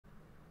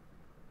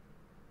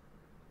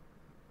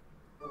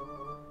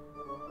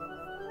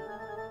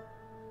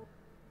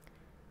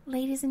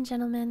Ladies and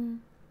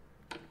gentlemen,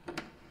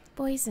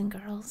 boys and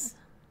girls,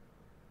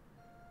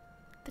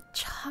 the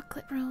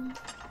chocolate room.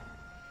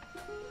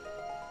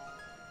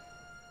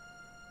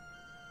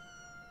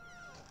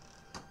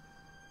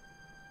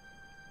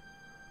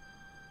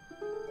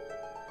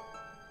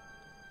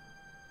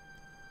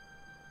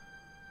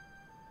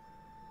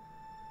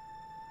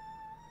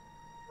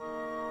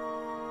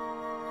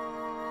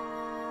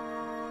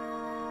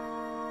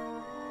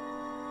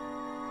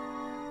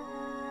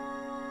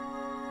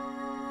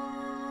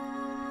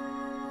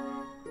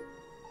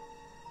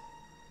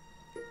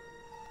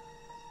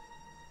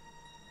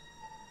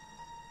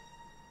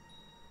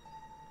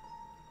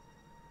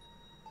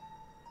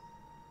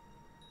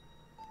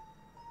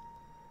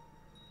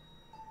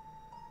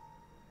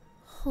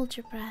 Hold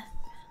your breath,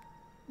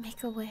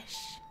 make a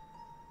wish,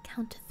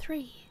 count to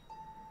 3.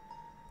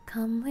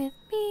 Come with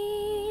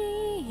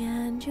me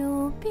and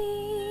you'll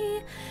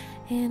be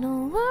in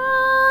a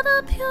world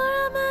of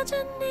pure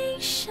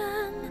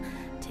imagination.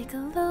 Take a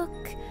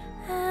look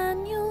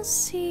and you'll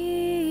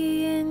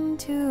see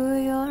into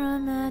your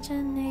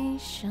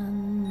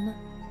imagination.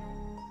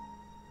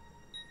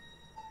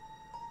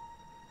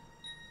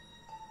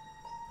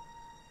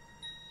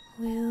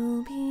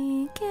 We'll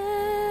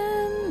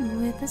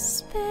begin with a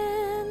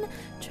spin,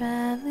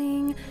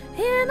 traveling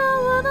in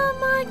a world of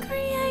my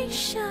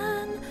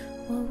creation.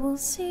 What we'll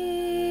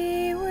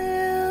see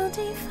will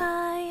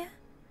defy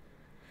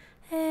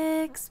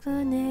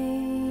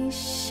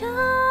explanation.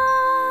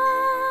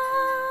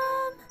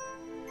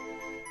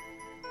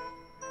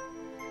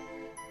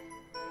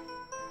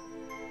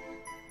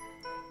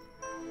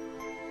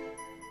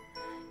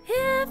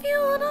 If you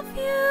wanna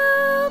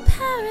view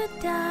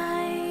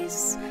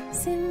paradise,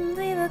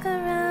 simply look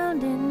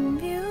around and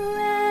view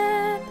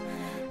it.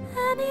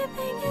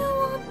 Anything you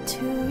want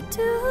to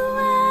do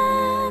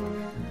it.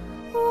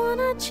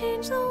 Wanna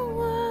change the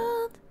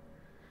world,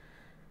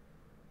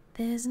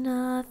 there's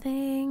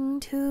nothing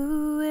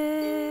to it.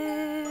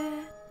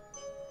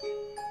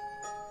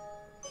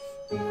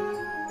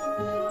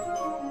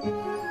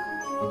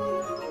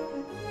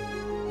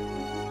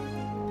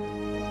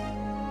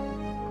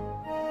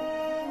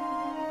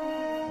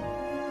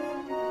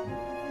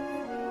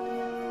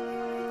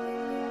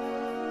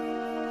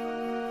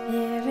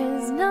 There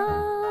is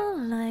no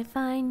life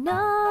I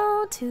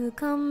know to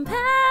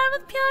compare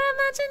with pure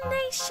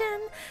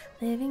imagination.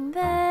 Living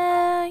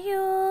there,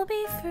 you'll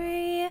be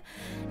free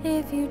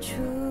if you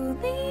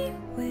truly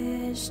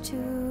wish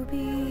to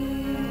be.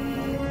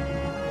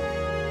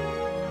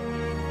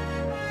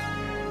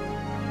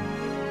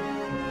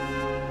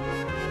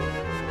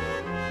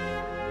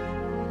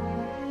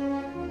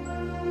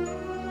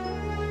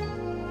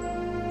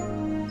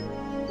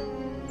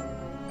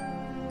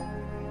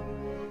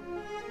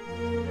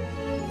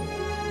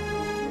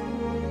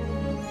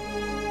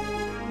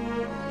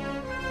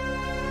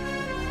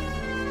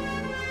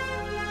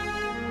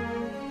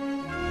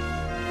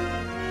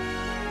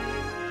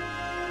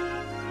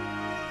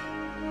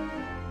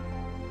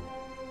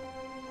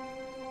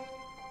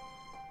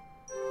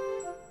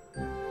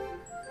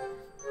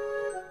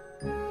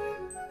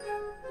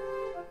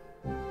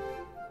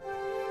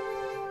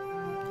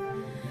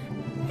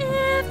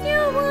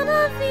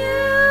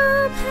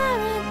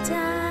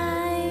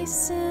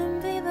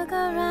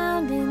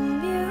 Around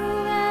and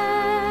view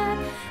it.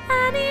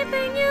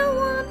 Anything you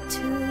want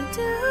to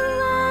do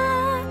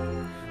it.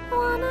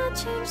 Wanna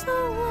change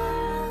the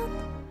world,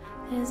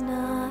 there's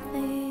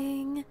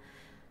nothing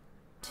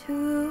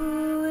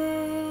to it.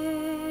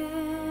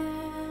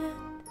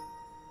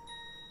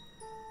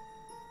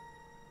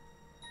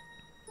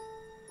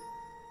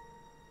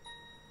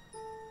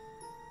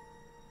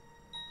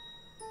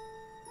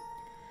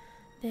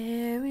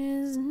 There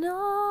is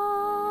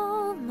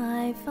no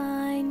life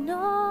I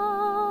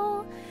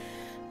know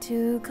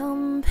to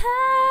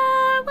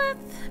compare with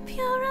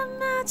pure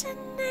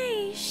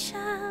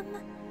imagination.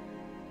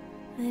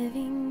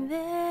 Living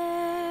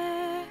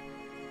there,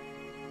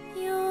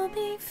 you'll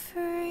be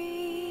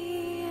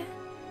free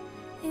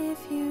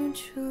if you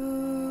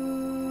choose.